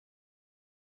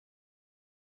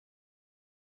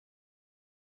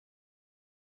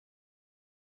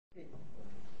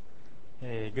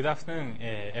Good afternoon,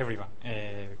 everyone.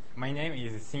 My name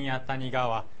is Shinya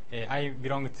Tanigawa. I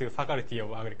belong to Faculty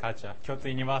of Agriculture, Kyoto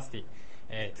University.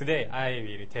 Today, I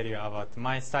will tell you about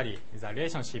my study, the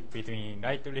relationship between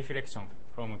light reflection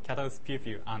from cathode's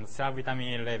pupil and serum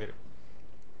vitamin A level.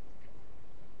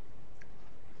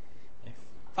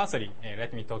 Firstly,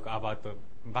 let me talk about the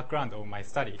background of my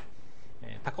study.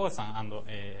 Takao-san and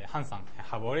Han-san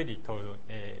have already told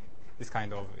this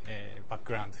kind of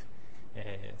background.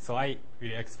 So I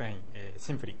will explain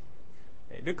simply.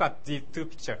 Look at these two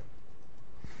pictures.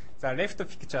 The left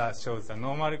picture shows the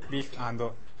normal beef and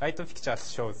the right picture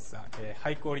shows the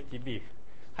high quality beef.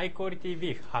 High quality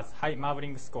beef has high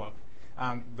marbling score,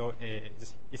 and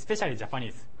especially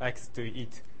Japanese likes to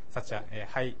eat such a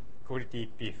high quality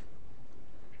beef.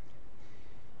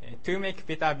 To make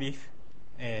better beef,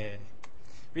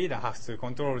 reader has to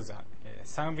control the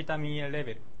serum vitamin A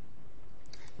level.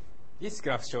 This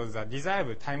graph shows the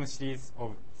desired time series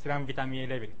of serum vitamin A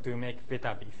level to make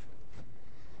better beef.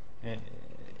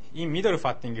 In middle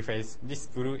fatting phase, this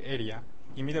blue area,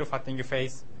 in middle fatting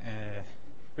phase,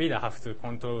 reader has to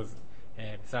control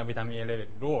serum vitamin A level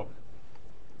low.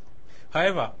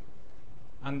 However,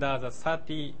 under the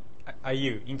 30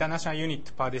 IU, international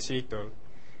unit per deciliter,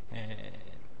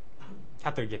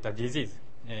 cattle get a disease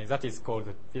that is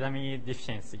called vitamin A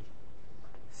deficiency.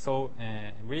 So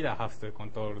breeder has to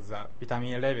control the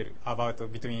vitamin A level about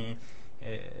between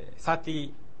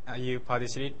 30 IU per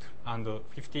deciliter and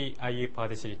 50 IU per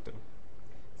deciliter.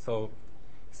 So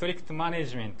strict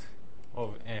management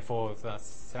of for the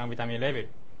serum vitamin level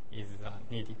is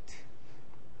needed.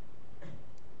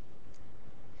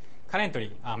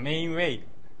 Currently, a main way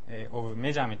of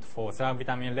measurement for serum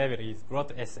vitamin level is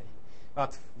blood assay,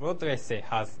 but blood assay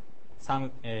has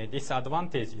some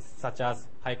disadvantages such as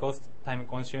high cost, time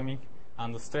consuming,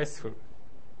 and stressful.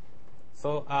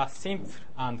 So a simple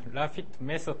and rapid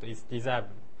method is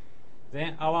desirable.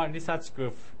 Then our research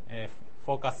group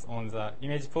focus on the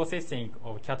image processing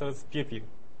of cattle's pupil.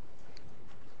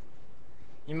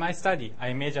 In my study,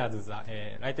 I measured the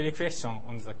light reflection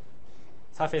on the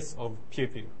surface of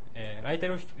pupil. Light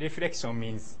reflection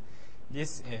means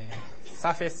this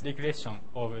surface reflection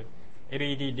of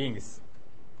LED rings.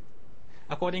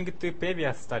 According to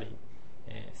previous study,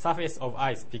 surface of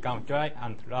eyes become dry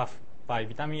and rough by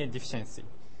vitamin A deficiency.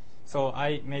 So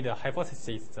I made a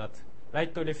hypothesis that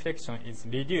light reflection is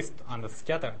reduced and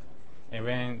scattered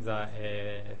when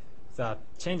the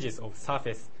changes of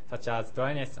surface such as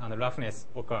dryness and roughness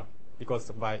occur because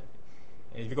of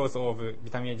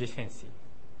vitamin A deficiency.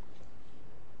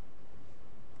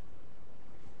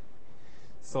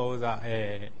 So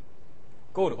the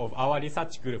goal of our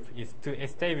research group is to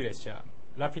establish a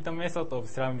rapid method of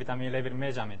serum vitamin level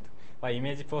measurement by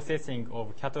image processing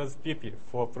of cattle's pupil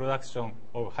for production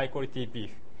of high-quality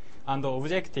beef. And the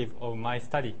objective of my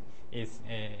study is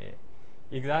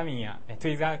to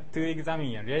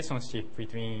examine a relationship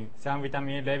between serum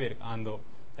vitamin level and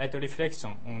light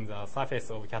reflection on the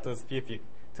surface of cattle's pupil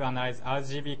to analyze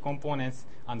RGB components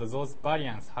and those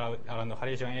variants around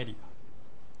halation area.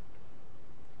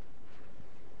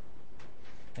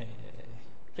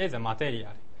 Here's the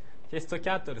material. Test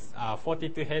cattle are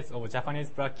 42 heads of Japanese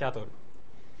black cattle.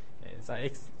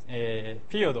 The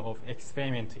period of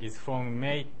experiment is from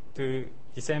May to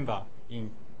December in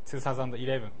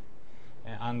 2011.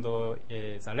 And the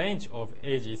range of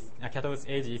ages, cattle's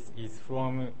ages is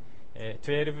from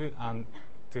 12 and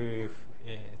to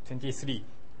 23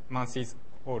 months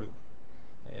old,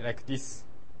 like this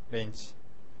range.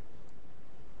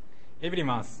 Every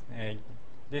month,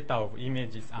 data of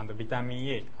images and vitamin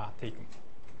A are taken.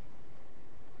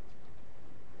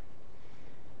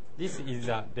 This is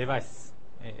a device.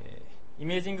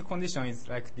 Imaging condition is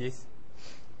like this.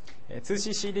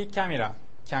 2CCD camera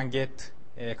can get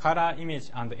a color image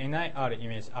and NIR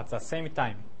image at the same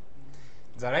time.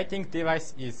 The lighting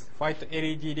device is white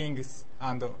LED rings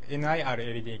and NIR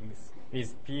LED rings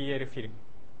with PL film.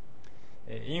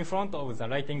 In front of the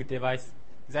lighting device,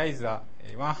 there is a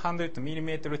 100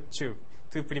 mm tube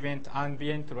to prevent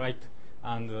ambient light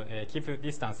and keep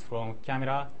distance from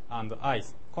camera and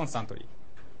eyes constantly.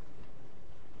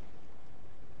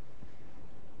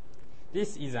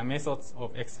 This is a method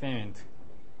of experiment.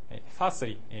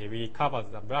 Firstly, we cover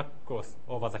the black cloth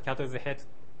over the cattle's head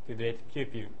to the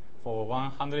pupil for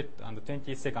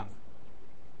 120 seconds.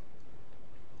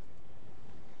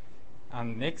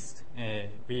 And next,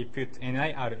 we put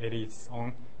NIR LEDs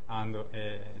on and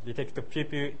detect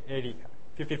pupil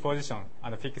position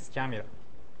and fix camera.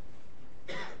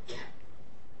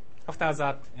 After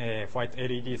that, white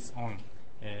LEDs on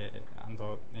and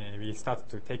we start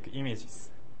to take images.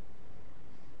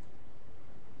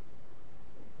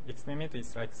 experiment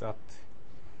is like that.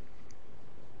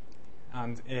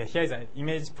 And here is an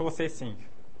image processing.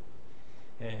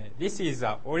 This is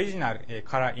the original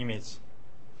color image.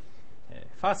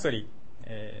 Firstly,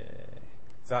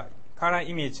 the color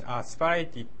images are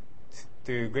separated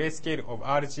to grayscale of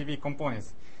RGB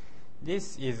components.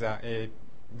 This is a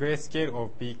grayscale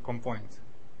of B components.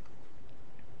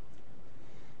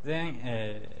 Then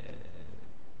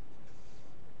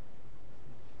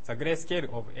the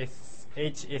grayscale of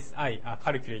HSI are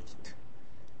calculated.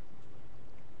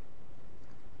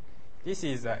 This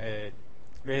is a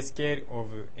grayscale of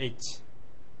H.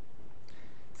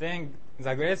 Then the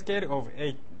grayscale of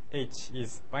H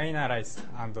is binarized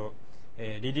and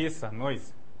reduce the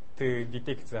noise to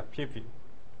detect the pupil.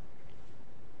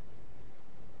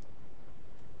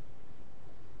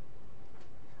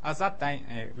 At that time,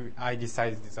 I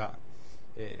decided the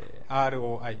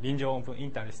ROI, range of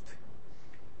interest.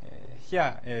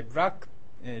 Here, black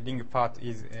ring part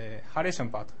is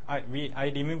halation part. I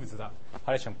removed the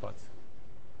halation part.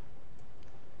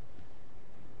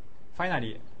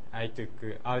 Finally, I took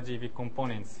RGB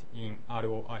components in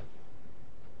ROI.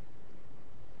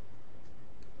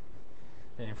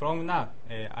 From now,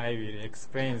 I will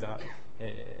explain the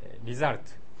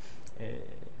result.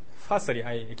 Firstly,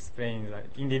 I explain the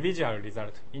individual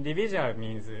result. Individual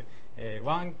means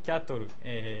one cattle,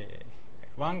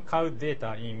 one cow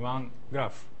data in one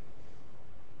graph.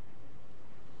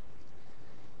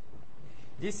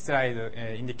 This slide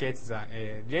indicates the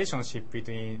relationship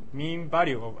between mean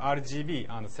value of RGB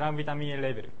and serum vitamin A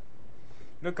level.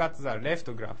 Look at the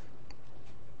left graph.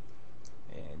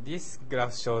 This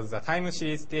graph shows the time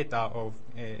series data of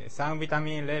serum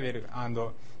vitamin A level and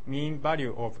mean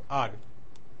value of R.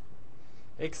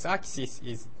 X-axis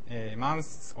is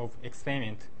months of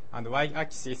experiment, and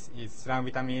Y-axis is serum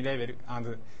vitamin A level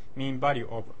and mean value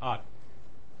of R.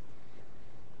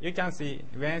 You can see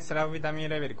when serum vitamin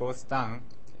level goes down,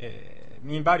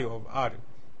 mean value of R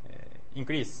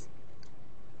increase.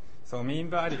 So mean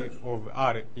value of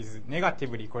R is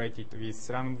negatively correlated with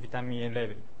serum vitamin A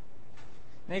level.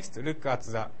 Next, look at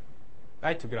the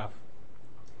right graph.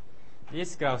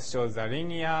 This graph shows the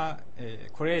linear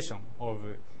correlation of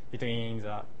between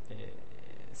the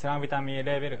serum vitamin A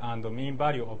level and the mean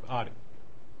value of R.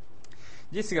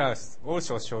 This graph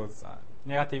also shows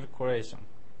negative correlation.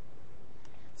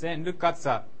 Then look at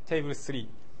the table 3.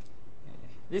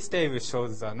 This table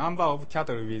shows the number of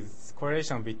cattle with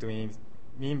correlation between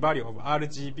mean value of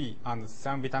RGB and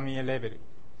serum vitamin A level.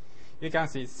 You can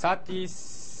see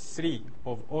 33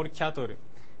 of all cattle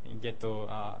get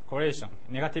correlation,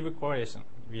 negative correlation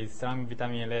with serum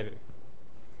vitamin A level.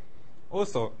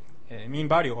 Also, mean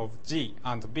value of G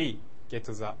and B get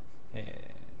the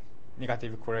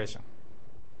negative correlation.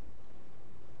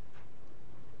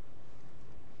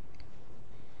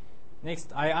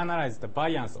 Next, I analyze the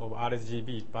variance of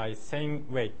RGB by same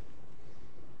way.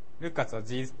 Look at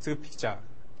these two pictures.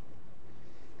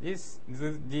 These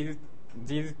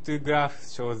two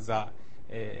graphs shows the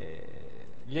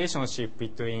relationship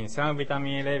between serum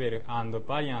vitamin A level and the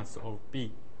variance of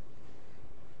B.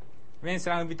 When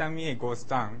serum vitamin A goes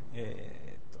down,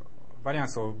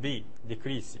 variance of B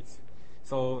decreases.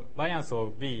 So variance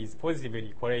of B is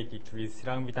positively correlated with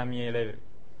serum vitamin A level.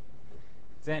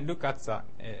 Then look at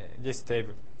this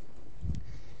table.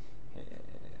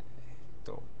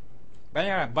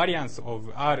 Variance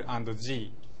of R and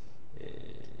G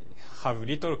have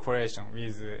little correlation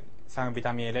with serum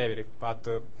vitamin A level,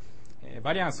 but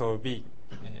variance of B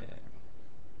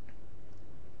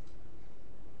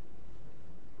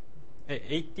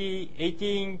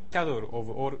 18 cattle of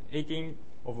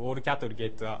all cattle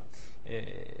get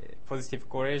positive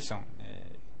correlation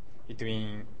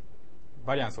between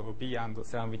variance of B and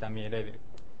serum vitamin A level.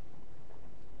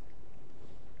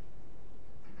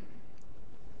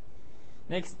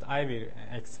 Next, I will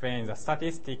explain the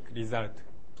statistic result.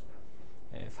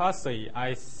 Firstly,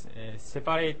 I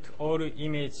separate all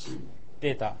image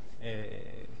data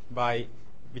by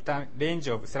range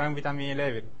of serum vitamin A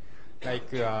level,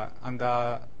 like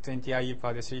under 20 IU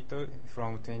per deciliter,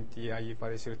 from 20 IU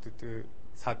per deciliter to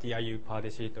 30 IU per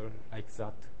deciliter, like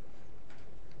that.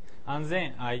 And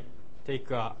then I take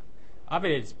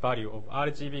average value of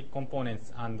RGB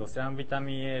components and serum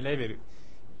vitamin A level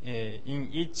in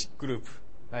each group,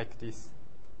 like this.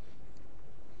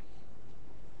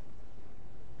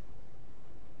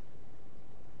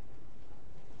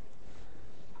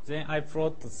 Then I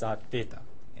plot the data.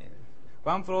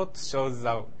 One plot shows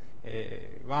the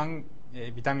one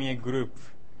vitamin A group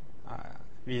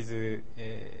with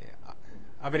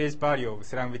average value of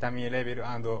serum vitamin A level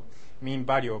and mean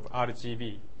value of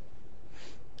RGB.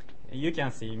 you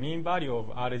can see mean value of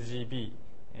RGB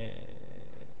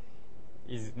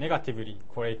is negatively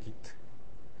correlated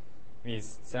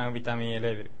with serum vitamin A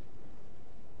level.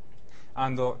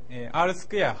 And R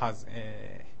square has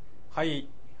high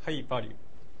value.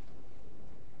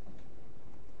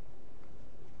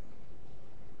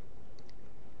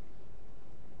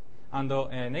 And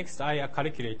next, I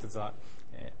calculate the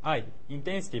I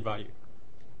intensity value.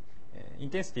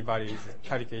 Intensity value is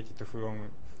calculated from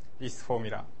this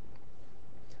formula.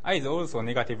 I is also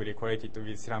negatively correlated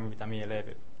with serum vitamin A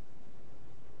level.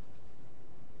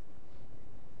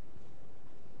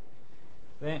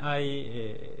 Then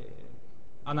I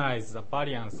analyze the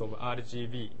variance of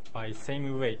RGB by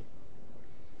same way.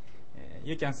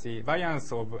 You can see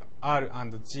variance of R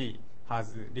and G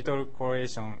has little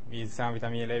correlation with serum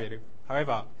vitamin A level.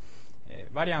 However,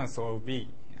 variance of B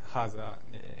has a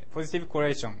positive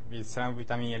correlation with serum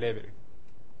vitamin A level.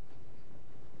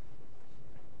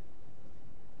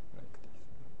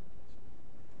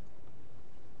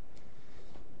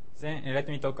 Then let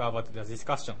me talk about the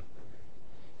discussion.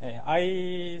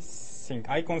 I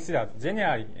consider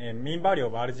generally mean value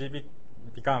of RGB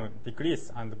become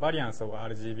decrease and variance of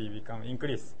RGB become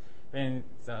increase when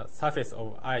the surface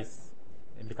of ice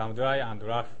become dry and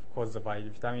rough caused by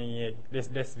vitamin A,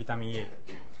 less vitamin A.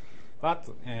 But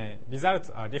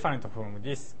results are different from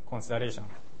this consideration.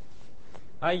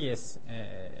 I guess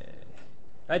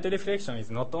light reflection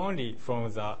is not only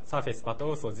from the surface but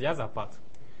also the other part.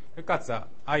 Look at the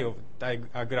eye of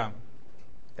diagram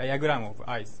of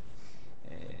eyes.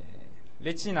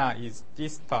 Retina is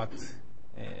this part,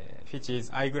 which is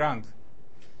eye gland.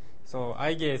 So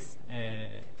I guess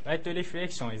light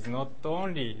reflection is not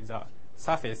only the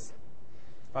surface,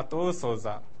 but also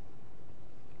the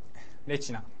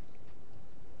retina.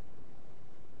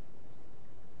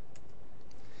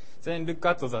 Then look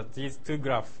at these two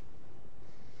graphs.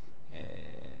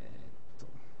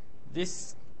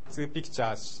 These two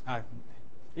pictures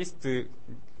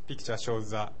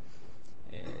shows the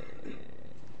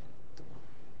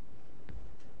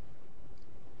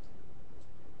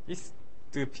these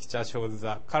two pictures shows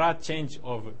the color change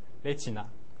of retina.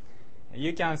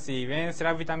 You can see when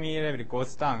serum vitamin A level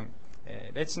goes down,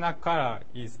 retina color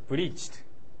is bleached.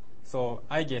 So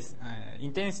I guess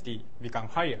intensity become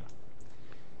higher.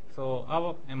 So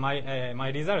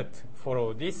my result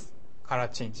follow this color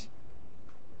change.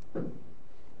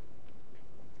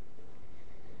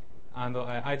 And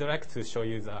I'd like to show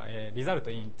you the result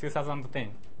in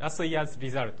 2010, last year's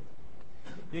result.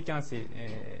 You can see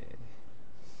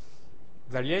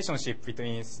the relationship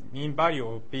between mean value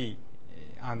of B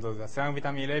and the serum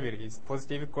vitamin level is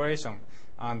positive correlation,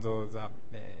 and the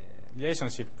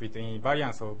relationship between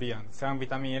variance of B and serum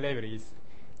vitamin A level is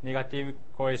negative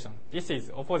correlation. This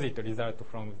is opposite result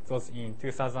from those in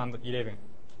 2011.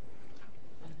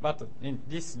 But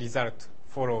this result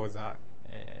follows the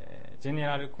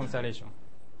general consideration.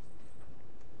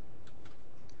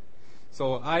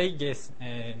 So I guess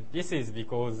this is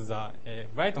because the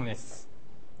brightness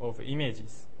of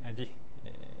images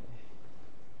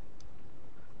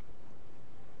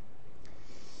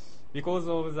because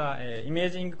of the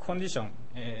imaging condition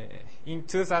in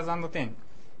 2010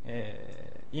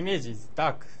 image is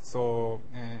dark, so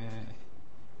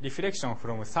reflection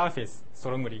from surface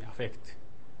strongly affect,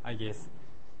 I guess.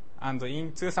 And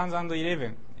in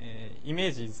 2011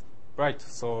 image is bright,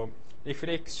 so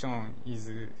reflection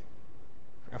is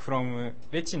from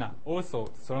retina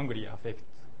also strongly affect,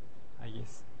 I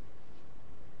guess.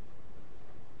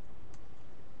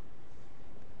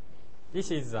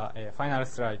 This is the final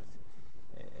slide.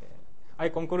 I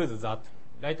conclude that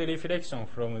light reflection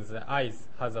from the eyes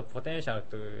has a potential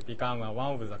to become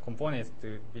one of the components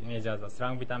to measure the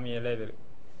serum vitamin A level.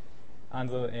 And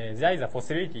there is a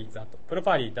possibility that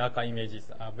properly darker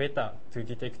images are better to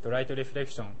detect light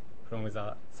reflection from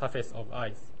the surface of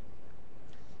eyes.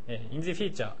 In the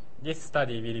future, this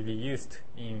study will be used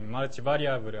in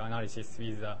multivariable analysis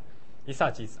with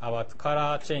researches about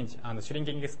color change and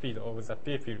shrinking speed of the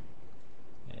pupil.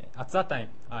 At that time,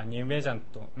 a new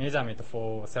measurement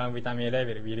for serum vitamin A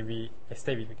level will be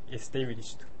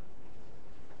established.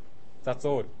 That's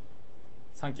all.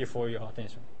 Thank you for your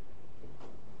attention.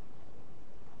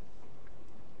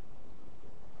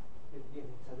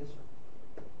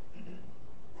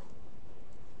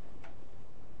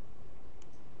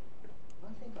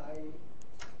 One thing I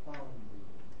found,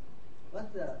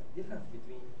 what's the difference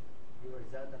between your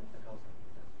result and Takao's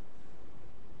result?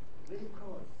 Very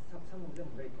close. Some of them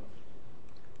very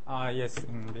close. Yes,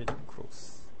 very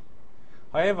close.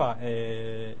 However,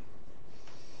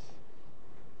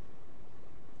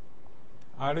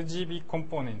 RGB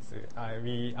components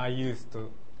I used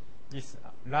this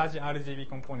large RGB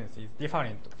components is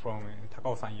different from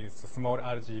Takao-san used small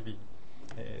RGB.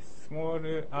 Small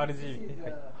RGB.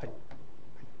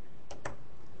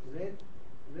 Red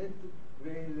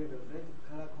gray level, red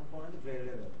color component, gray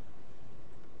level.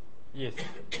 Yes.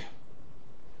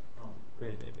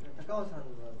 Gray level. Takao-san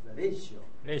was the ratio.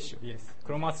 Ratio, yes.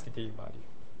 Chromaticity value.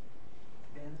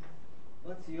 Then,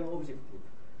 what's your objective?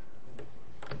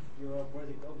 Your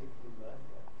project objective was?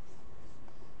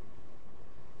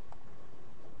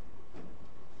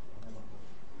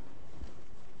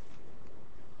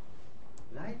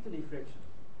 Light reflection.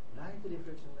 Light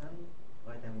reflection and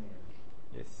vitamin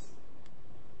A. Yes.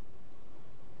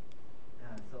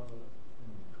 So,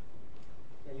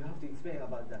 you have to explain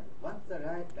about that. What's the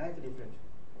light reflection?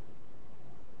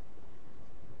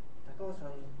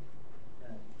 Takao-san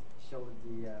showed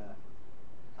the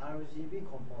RGB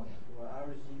component or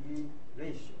RGB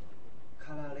ratio,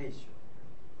 color ratio.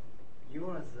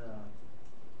 Yours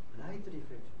light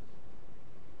reflection,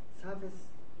 surface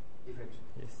reflection.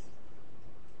 Yes.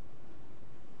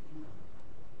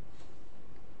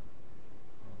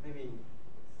 Maybe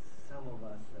some of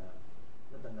us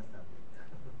not understand it.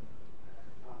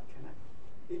 Can I?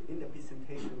 In the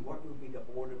presentation, what will be the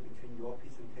order between your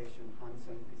presentation,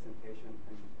 Hansen's presentation,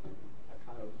 and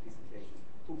Takao's presentation?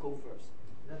 Who go first?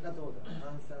 That order.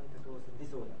 Hansen, Takao-san,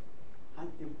 this order.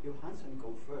 If Hansen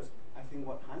go first, I think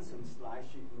what Hansen's slide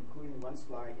sheet, including one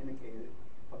slide, indicated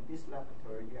from this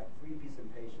laboratory, you have 3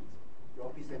 presentations.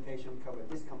 Your presentation covered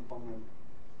this component.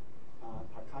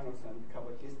 Takano-san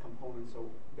covered this component, so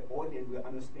the audience will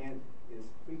understand is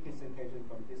 3 presentations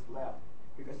from this lab.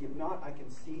 Because if not, I can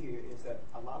see here is that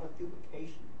a lot of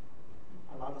duplication,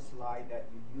 a lot of slides that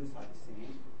you use are the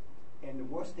same. And the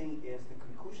worst thing is the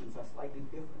conclusions are slightly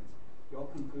different. Your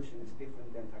conclusion is different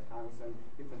than Takano-san,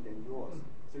 different than yours.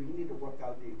 So you need to work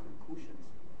out the conclusions.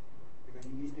 Because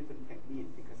you use different techniques.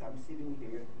 Because I'm sitting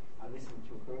here, I listen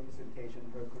to her presentation,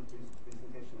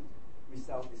 presentation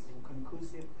result is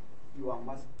inconclusive. You are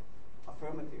much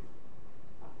affirmative.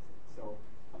 So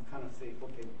I'm kind of saying,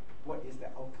 okay, what is the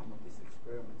outcome of this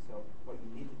experiment? So what you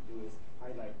need to do is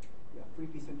highlight 3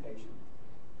 presentations.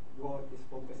 Yours is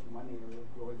focused in one area,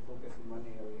 yours is focused in one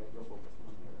area, your focus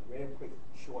in one area. Very quick,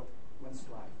 short, one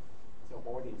slide. So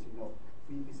audience,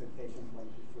 3 presentations, 1,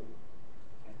 2, 3.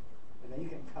 Okay. And then you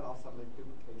can cut off some of the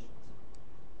duplications.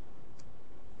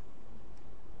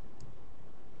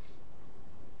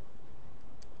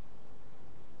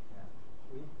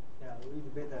 We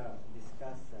better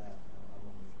discuss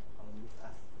among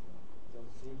us.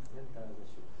 Those 3 presenters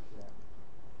should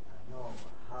know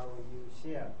how you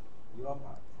share your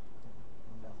part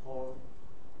in the whole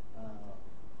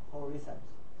research.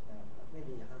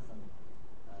 Maybe Hansen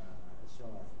show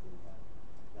us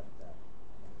that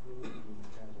who will be in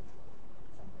charge of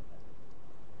something like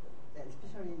that.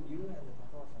 Especially you and the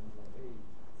Takao-san are very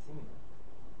similar.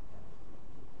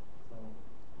 So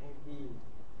maybe you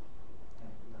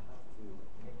have to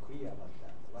make clear about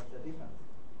that. What's the difference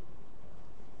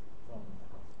from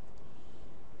Takao-san?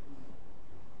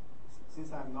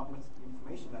 Since I have not much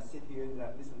information, I sit here and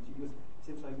listen to you. It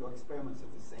seems like your experiments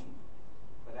are the same,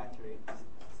 but actually it's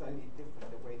slightly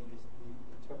different the way you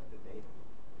interpret the data.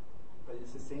 But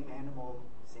it's the same animal,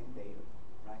 same data,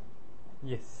 right?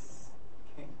 Yes.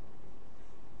 Okay.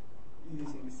 You're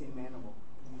using the same animal,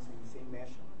 using the same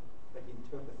measurement, but you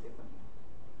interpret differently.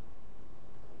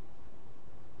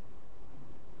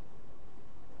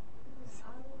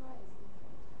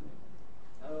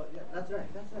 That's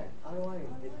right. ROI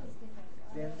is different.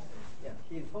 Then,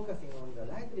 he's focusing on the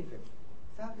light reflection,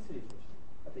 surface reflection.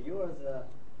 But yours,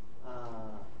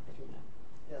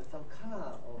 some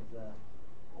color of the.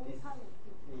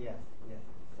 Yes.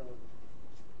 So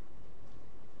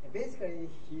basically,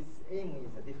 his aim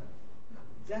is different.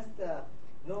 Just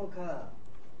no color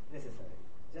necessary.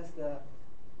 Just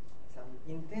some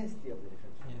intensity of the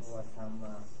reflection, yes, or some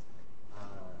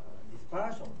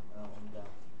dispersion on the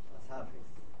surface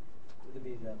would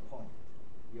be the point.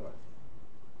 Yours.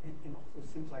 And also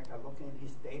seems like looking at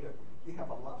his data, you have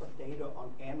a lot of data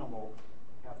on animal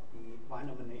have the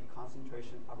vitamin A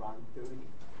concentration around 30.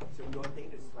 So your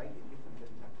data is slightly different than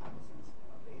Takano-san's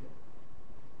data.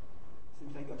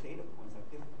 Seems like your data points are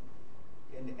different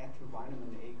in the actual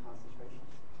vitamin A concentration.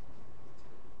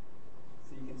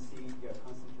 So you can see your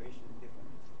concentration is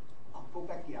different. I'll go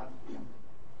back to the other.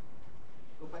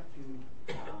 Go back to,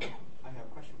 I have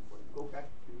a question for you. Go back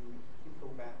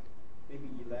maybe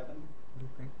 11.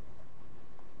 Okay.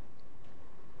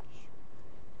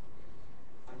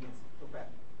 Yes, go back.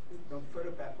 Go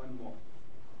further back one more.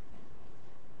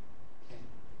 Okay.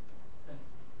 Okay,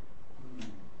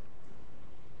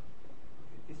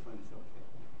 this one is okay.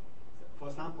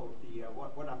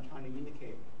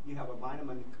 you have a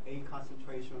vitamin A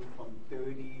concentration from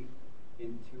 30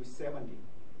 into 70.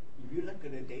 If you look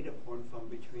at the data point from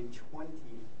between 20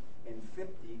 and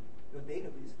 50, your data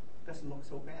doesn't look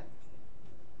so bad.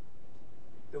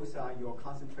 Those are your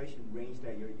concentration range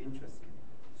that you're interested in.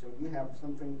 So you have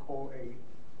something called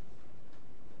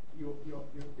your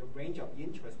range of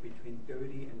interest between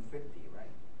 30 and 50, right?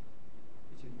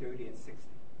 Between 30 and 60.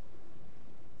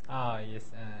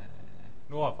 Yes.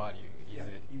 Lower value is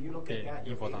If you look at that,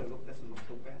 your important. data doesn't look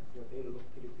so bad. Your data looks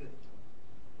pretty good.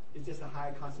 It's just a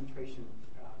high concentration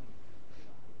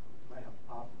might have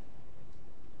problem.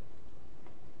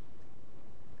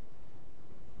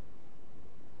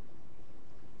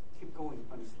 Keep going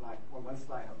on the slide. Well, one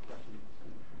slide I have a question.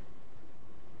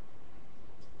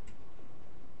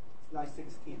 Slide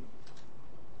 16.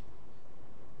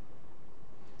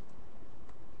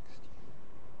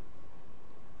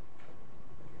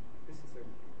 This is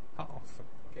everything.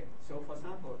 Okay, so for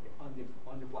example,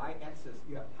 on the y-axis,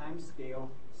 you have time scale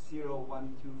 0,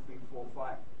 1, 2, 3, 4,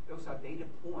 5. Those are data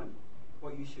point.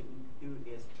 What you should do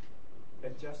is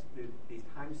adjust the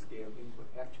time scale into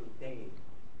actual day.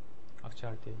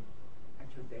 Actual day.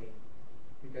 Actual day,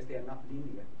 because they are not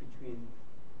linear between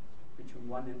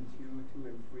 1 and 2, 2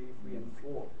 and 3, 3 and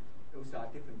 4. Those are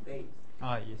different days.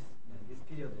 Yes. This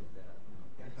period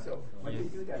is So when you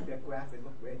do that, the graph will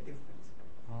look very different.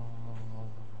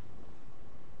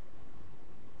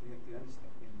 Do you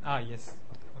understand? Yes.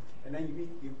 And then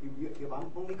you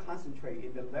only concentrate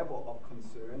in the level of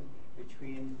concern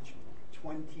between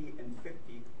 20 and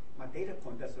 50. My data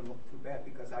point doesn't look too bad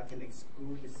because I can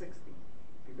exclude the 60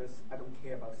 because I don't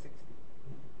care about 60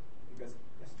 because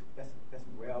that's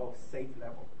well safe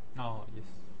level. Yes.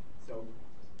 So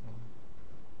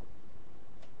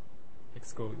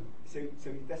Exclude. so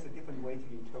that's a different way to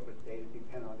interpret data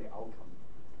depending on the outcome.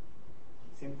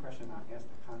 Same question I asked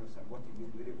the congressman, what do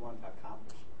you really want to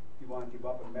accomplish? You want to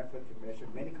develop a method to measure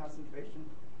many concentration,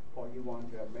 or you want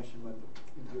to have measurement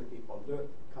to do the alert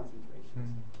concentrations?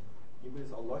 If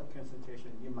it's alert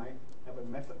concentration, you might have a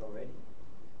method already.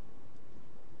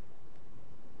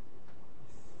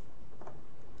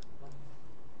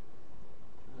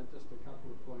 Just a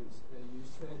couple of points. You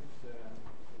said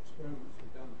experiments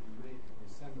were done from May to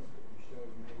December, but you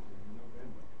showed May to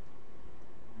November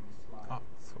on the slide.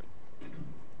 Sorry.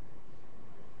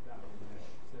 That one there.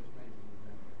 It says May to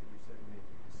November, but you said May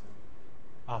to December.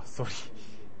 Sorry.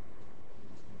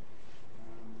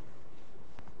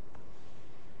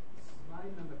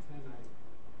 Slide number 10 I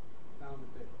found a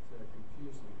bit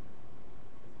confusing.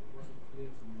 It wasn't clear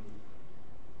to me.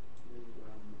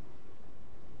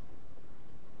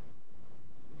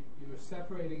 You were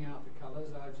separating out the colors,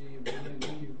 RG and B, and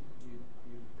then you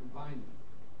combined them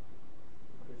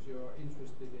because you're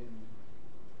interested in.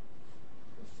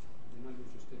 You're not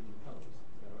interested in colors,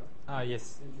 is that right?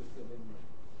 Yes. Interested in the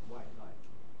white light.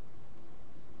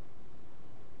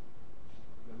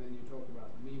 But then you talk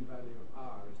about the mean value of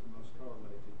R is the most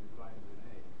correlated with vitamin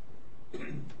A.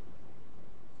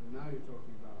 So now you're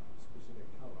talking about a specific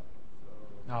color. So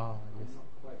I'm Yes. not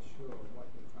quite sure what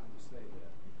you're trying to say there.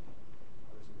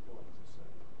 What is important to say.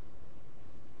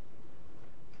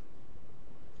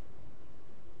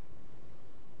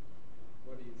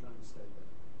 What are you trying to say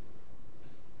there?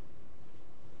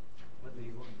 What do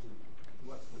you want to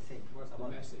What's say? the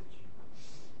about message?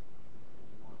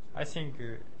 I think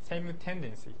same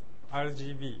tendency.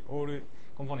 RGB, all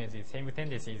components is same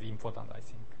tendency is important, I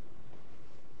think.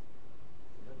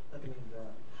 That means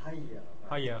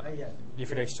Higher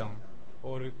reflection,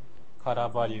 all color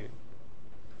value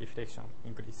reflection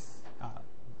increase,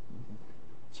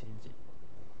 change.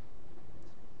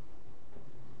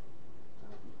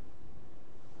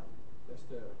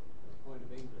 Just a point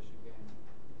of English again.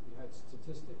 You had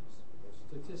statistics,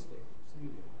 statistic,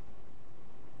 singular.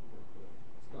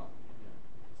 Stop. Yeah.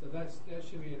 So that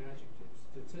should be an adjective.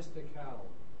 Statistical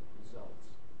results.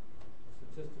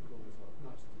 Statistical results,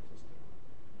 not statistical.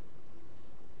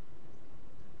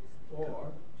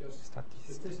 Or just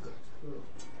statistics, plural.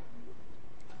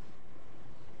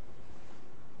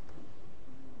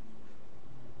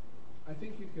 I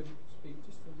think you could speak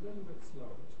just a little bit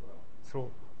slower as well. So,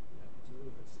 Yeah, just a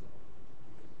little bit slower.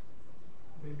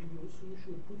 Maybe you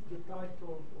should put the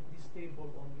title of this table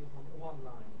on one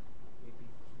line. Maybe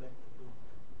it's better to do.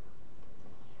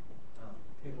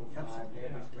 Table 5,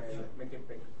 make it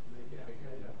big. Make it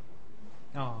bigger,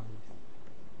 yeah. yes.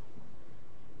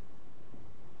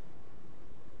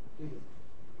 This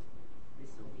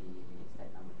will be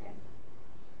slide number 10.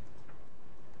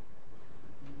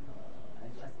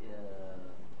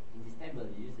 In this table,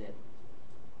 you use that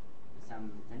some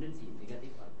tendency,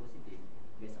 negative or positive,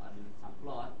 based on some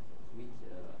plot which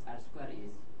R square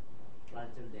is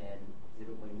larger than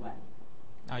 0.1.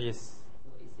 Yes. So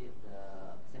is it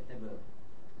acceptable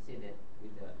to say that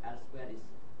with the R square is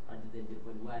larger than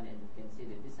 0.1 and you can say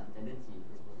that this some tendency is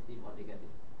positive or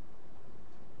negative?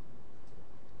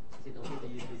 Is it okay to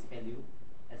use this value?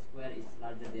 R square is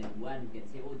larger than 1, you can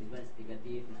say, oh, this one is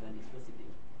negative, this one is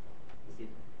positive. Is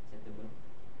it acceptable?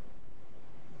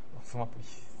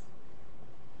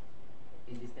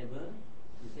 In this table,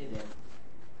 you say that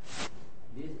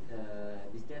this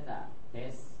data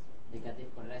has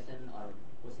negative correlation or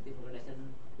positive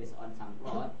correlation based on some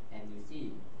plot, and you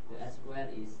see the R square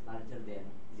is larger than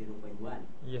 0.1.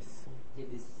 Yes. So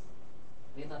this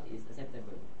method is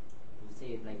acceptable to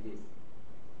say it like this.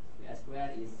 The R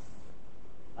square is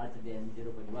larger than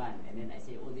 0.1, and then I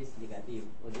say, oh, this negative,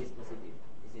 oh, this positive.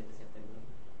 Is it acceptable?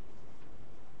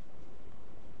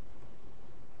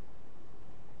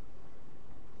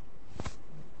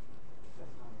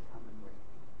 That's not a common way.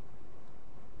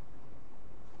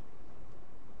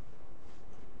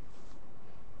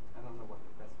 I don't know what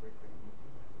the best way for you to do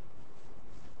that.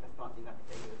 That's not enough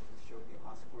data to show the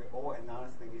R square. Or another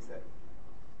thing is that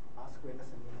R square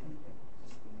doesn't mean anything.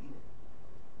 Just delete it.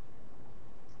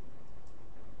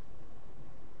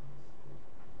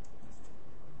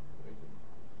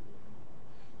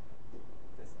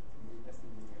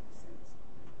 Doesn't make any sense.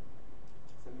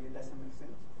 So it doesn't make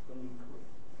sense. Don't include it.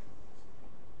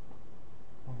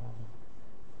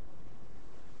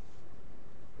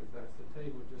 Because that's the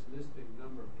table just listing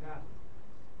number of cattle,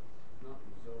 not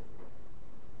result of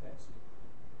test.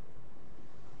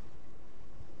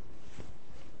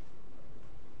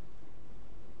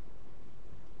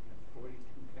 You have 42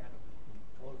 cattle.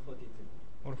 All 42.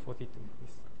 All 42.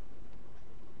 Yes.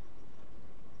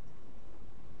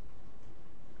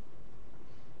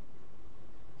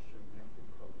 Show negative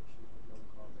correlation, no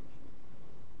correlation.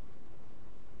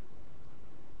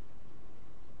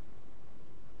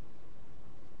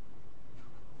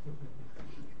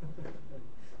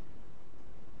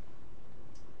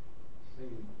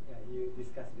 Maybe, yeah, you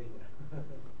discuss later.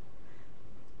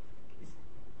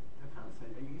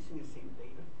 Are you using the same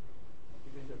data?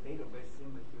 Because the data very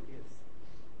similar to his.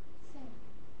 Same.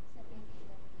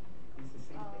 It's the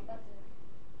same data. But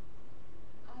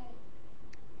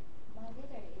my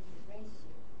data is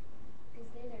ratio. His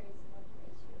data is not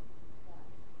ratio, but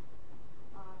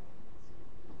R to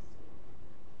E.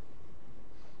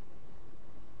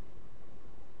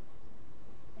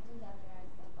 I don't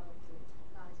analyze about the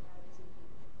large RGB,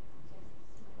 just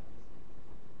small RGB.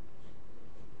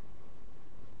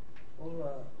 All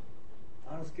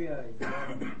R square is more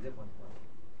than 0.1.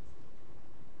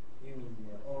 You mean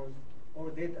all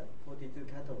data, 42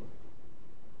 cattle,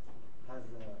 has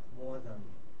more than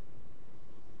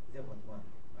 0.1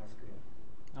 R square.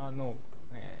 No.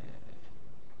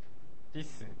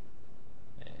 This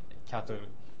cattle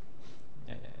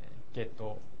get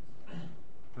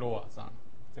lower than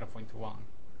 0.1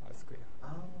 R square.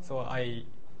 So I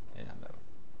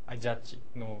judge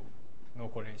no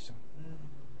correlation.